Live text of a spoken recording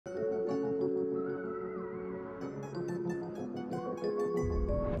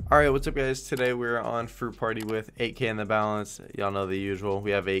Alright, what's up guys? Today we're on Fruit Party with 8K in the balance. Y'all know the usual.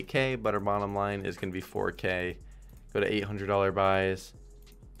 We have 8K, but our bottom line is going to be 4K. Go to $800 buys.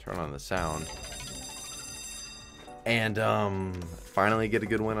 Turn on the sound. And finally get a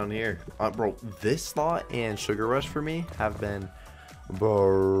good win on here. Bro, this slot and Sugar Rush for me have been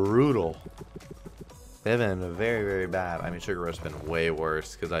brutal. They've been very, very bad. I mean, Sugar Rush has been way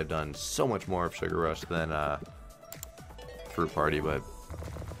worse because I've done so much more of Sugar Rush than Fruit Party, but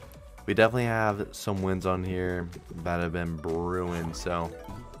we definitely have some wins on here that have been brewing, so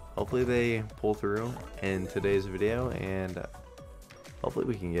hopefully they pull through in today's video, and hopefully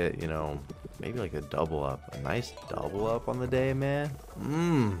we can get, you know, maybe like a double up, a nice double up on the day, man.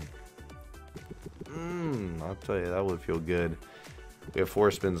 I'll tell you, that would feel good. We have 4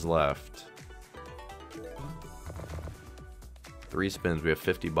 spins left. 3 spins, we have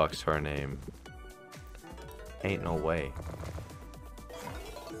 $50 to our name. Ain't no way.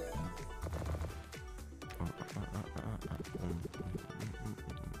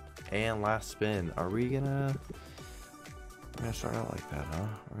 And last spin. Are we gonna... We're gonna start out like that, huh?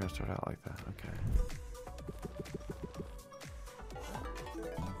 We're gonna start out like that. Okay.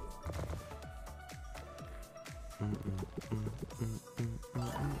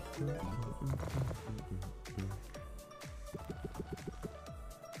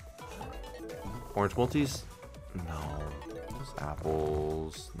 Orange multis? No. Those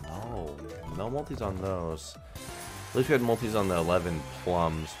apples. No. No multis on those. At least we had multis on the 11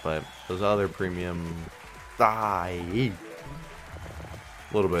 plums, but those other premium... A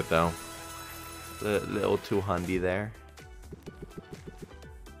little bit, though. A little too hundy there.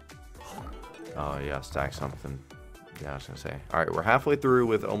 Oh, yeah, stack something. Yeah, I was going to say. Alright, we're halfway through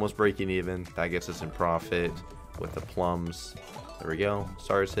with almost breaking even. That gets us in profit with the plums. There we go.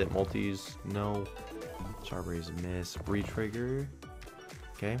 Stars hit, multis, no. Strawberries miss. Retrigger.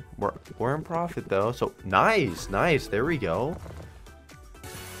 Okay, we're in profit though, so nice, there we go.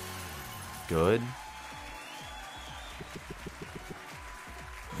 Good.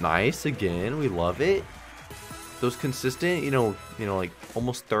 Nice again, we love it. Those consistent, you know, like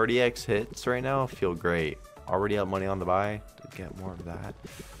almost 30x hits right now feel great. Already have money on the buy to get more of that.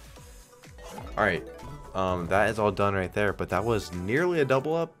 All right, that is all done right there, but that was nearly a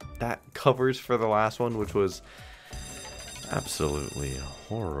double up. That covers for the last one, which was absolutely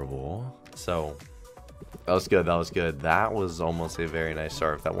horrible. So that was good. That was almost a very nice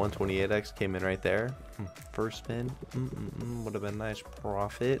start. If that 128x came in right there, first spin, would have been nice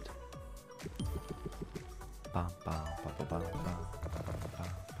profit.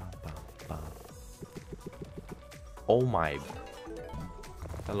 Oh my,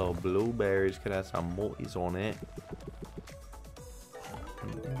 hello blueberries, could have some multis on it.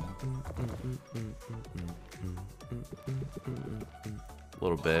 A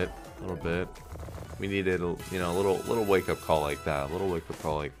little bit. We needed, you know, a little wake up call like that.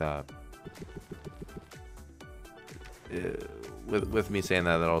 With me saying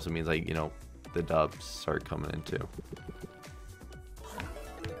that, that also means, like, you know, the dubs start coming in too.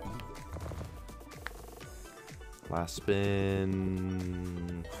 Last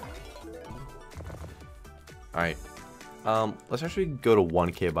spin. All right. Let's actually go to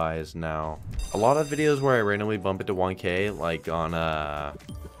 1K buys now. A lot of videos where I randomly bump into 1K, like on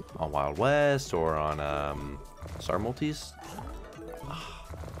Wild West or on Star Multis.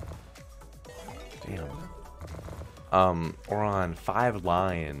 Damn. Or on 5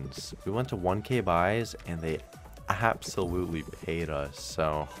 Lions. We went to 1K buys and they absolutely paid us.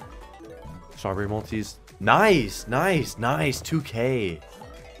 So Strawberry Multis. Nice. 2K.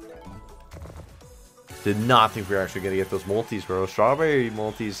 Did not think we were actually going to get those multis, bro. Strawberry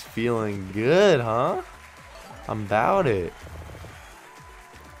multis feeling good, huh? I'm about it.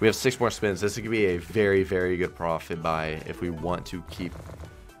 We have 6 more spins. This is going to be a very, very good profit buy if we want to keep,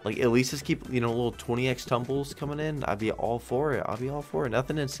 like, at least just keep, you know, little 20x tumbles coming in. I'd be all for it.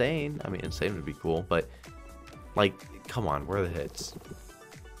 Nothing insane. I mean, insane would be cool, but, like, come on. Where are the hits?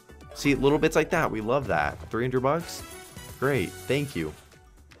 See, little bits like that. We love that. $300? Great. Thank you.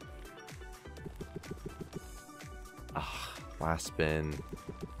 Last spin.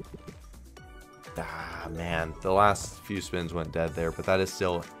 Man, the last few spins went dead there, but that is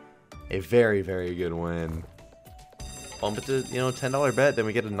still a very, very good win. Bump it to, you know, $10 bet, then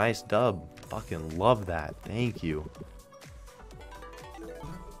we get a nice dub. Fucking love that. Thank you.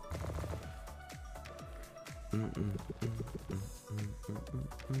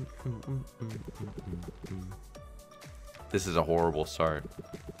 This is a horrible start.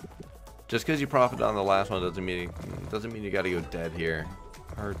 Just because you profited on the last one doesn't mean you got to go dead here.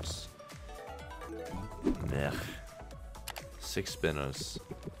 Hurts. Meh. 6 spinners.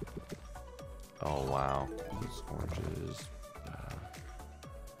 Oh, wow. These oranges.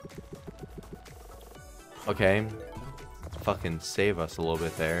 Okay. Fucking save us a little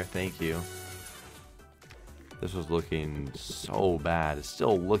bit there. Thank you. This was looking so bad. It's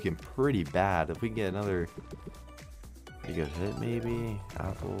still looking pretty bad. If we can get another pretty good hit, maybe.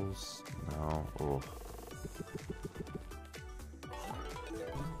 Apples. No. Oh.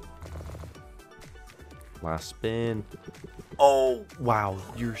 Last spin. Oh, wow.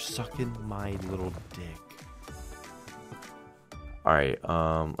 You're sucking my little dick. Alright,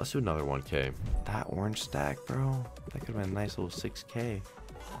 let's do another 1K. That orange stack, bro. That could have been a nice little 6K.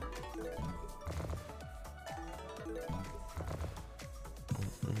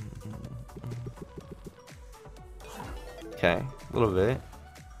 Okay, a little bit.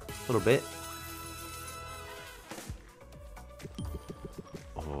 A little bit.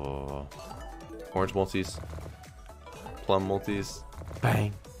 Oh. Orange multis. Plum multis.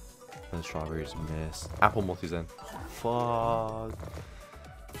 Bang. And the strawberries miss. Apple multis in. Fuck.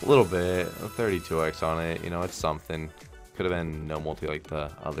 A little bit. A 32x on it. You know, it's something. Could have been no multi like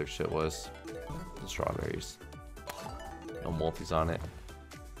the other shit was. The strawberries. No multis on it.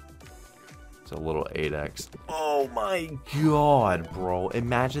 It's a little 8x. Oh my god, bro.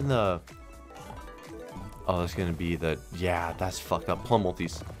 Imagine the... Oh, that's gonna be the... Yeah, that's fucked up. Plum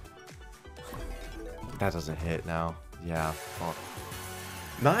multis. That doesn't hit now. Yeah, fuck.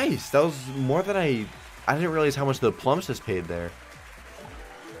 Nice. That was more than I didn't realize how much the plums just paid there.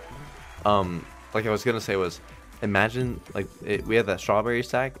 Like I was gonna say was, imagine like we had that strawberry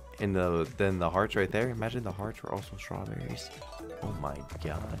stack and then the hearts right there. Imagine the hearts were also strawberries. Oh my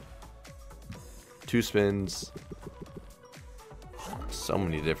god. 2 spins. So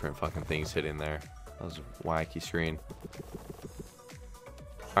many different fucking things hitting there. That was a wacky screen.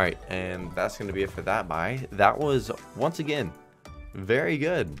 Alright, and that's going to be it for that buy. That was, once again, very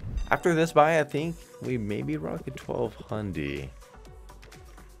good. After this buy, I think we maybe rock a 1200. I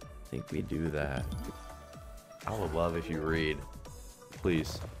think we do that. I would love if you read.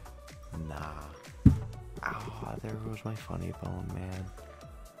 Please. Nah. Ah, there goes my funny bone, man.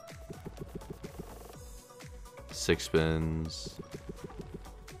 6 spins.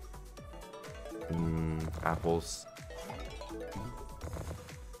 Apples.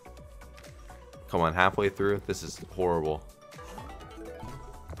 Come on, halfway through. This is horrible.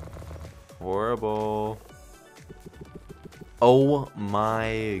 Horrible. Oh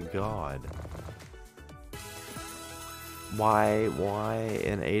my god. Why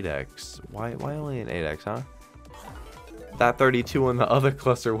an 8x? Why only an 8x, huh? That 32 in the other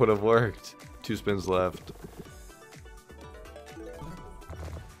cluster would have worked. 2 spins left.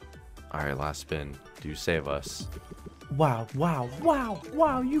 Alright, last spin. Do save us. Wow, wow, wow,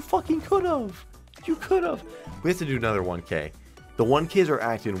 wow, you fucking could have. You could have. We have to do another 1K. The 1Ks are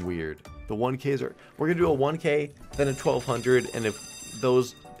acting weird. The 1Ks are... We're going to do a 1K, then a 1200, and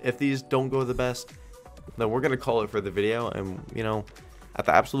if these don't go the best, then we're going to call it for the video. And, you know, at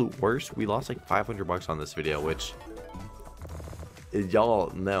the absolute worst, we lost like 500 bucks on this video, which...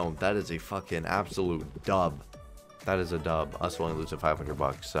 Y'all know that is a fucking absolute dub. That is a dub. Us only losing 500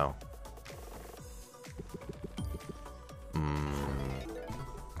 bucks, so...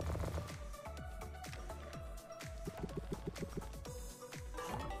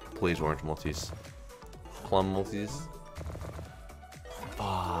 Please, orange multis. Plum multis.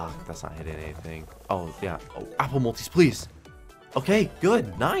 Fuck, that's not hitting anything. Oh, yeah. Oh, apple multis, please. Okay,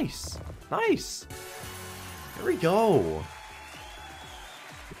 good. Nice. Nice. There we go.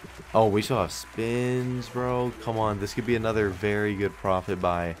 Oh, we still have spins, bro. Come on, this could be another very good profit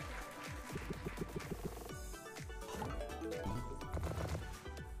buy.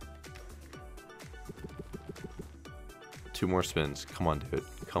 Two more spins. Come on, dude.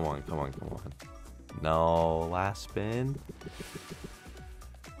 Come on, come on, come on. No, last spin.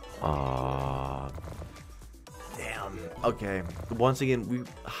 Damn. Okay. Once again,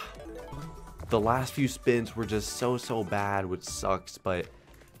 the last few spins were just so bad, which sucks, but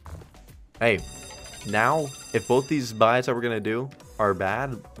hey, now if both these buys that we're gonna do are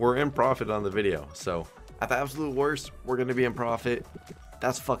bad, we're in profit on the video. So at the absolute worst, we're gonna be in profit.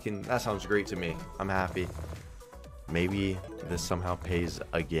 That sounds great to me. I'm happy. Maybe this somehow pays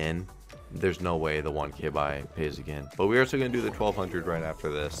again. There's no way the 1K buy pays again. But we're also going to do the 1200 right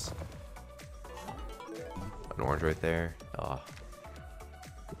after this. An orange right there. Oh.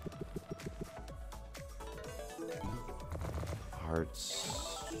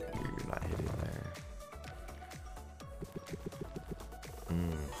 Hearts. You're not hitting there.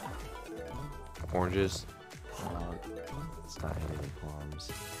 Oranges. It's not hitting any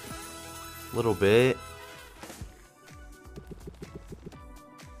plums. A little bit.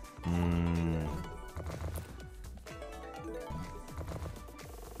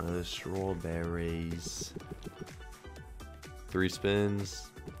 Berries. 3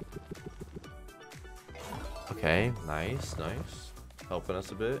 spins. Okay, nice, nice. Helping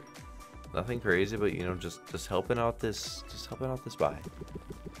us a bit. Nothing crazy, but you know, just helping out this buy.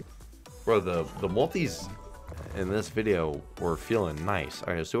 Bro, the multis in this video were feeling nice.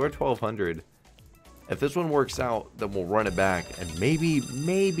 All right, so we're at 1200. If this one works out, then we'll run it back and maybe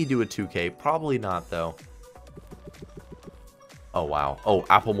do a 2K. Probably not though. Oh wow. Oh,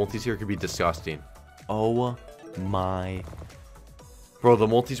 Apple multis here could be disgusting. Oh my. Bro, the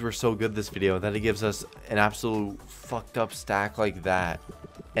multis were so good this video that it gives us an absolute fucked up stack like that.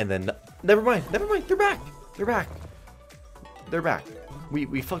 And then never mind. They're back. They're back.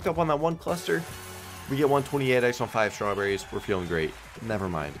 We fucked up on that one cluster. We get 128x on 5 strawberries. We're feeling great. Never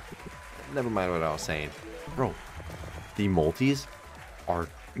mind what I was saying. Bro, the multis are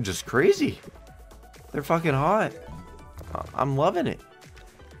just crazy. They're fucking hot. I'm loving it.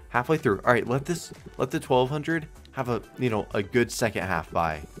 Halfway through. All right, let the 1200 have a, you know, a good second half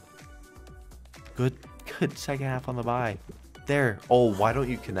buy. Good second half on the buy. There. Oh, why don't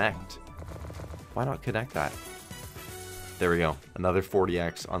you connect? Why not connect that? There we go. Another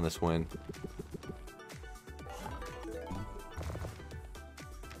 40x on this win.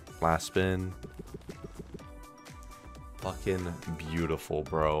 Last spin. Fucking beautiful,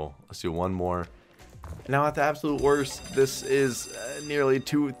 bro. Let's do one more. Now at the absolute worst, this is a nearly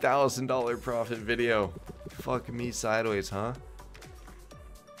 $2,000 profit video. Fuck me sideways, huh?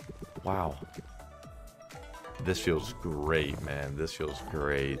 Wow. This feels great, man. This feels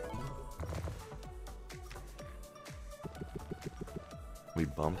great. We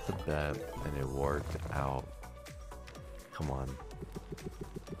bumped the bet and it worked out. Come on.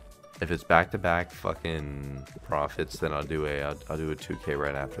 If it's back-to-back fucking profits, then I'll do a 2K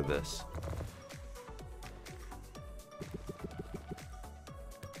right after this.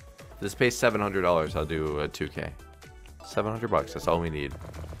 This pays $700. I'll do a 2K. 700 bucks. That's all we need.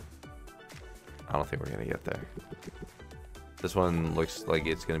 I don't think we're gonna get there. This one looks like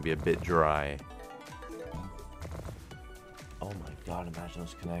it's gonna be a bit dry. Oh my god! Imagine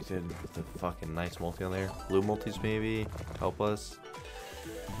those connected with the fucking nice multi on there. Blue multis maybe help us.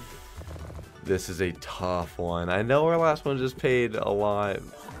 This is a tough one. I know our last one just paid a lot,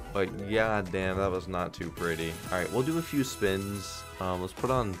 but god damn, that was not too pretty. All right, we'll do a few spins. Let's put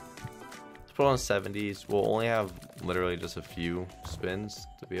on 70s. We'll only have literally just a few spins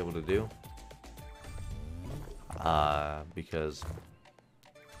to be able to do. Because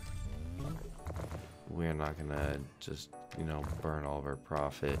we're not gonna just, you know, burn all of our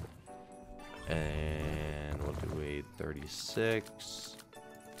profit. And we'll do a 36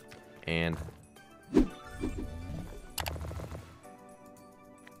 and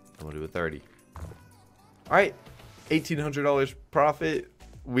we'll do a 30. All right, $1,800 profit.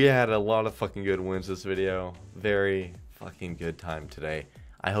 We had a lot of fucking good wins this video. Very fucking good time today.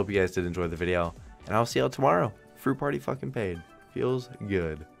 I hope you guys did enjoy the video, and I'll see y'all tomorrow. Fruit party fucking paid. Feels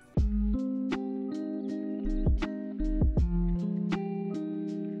good.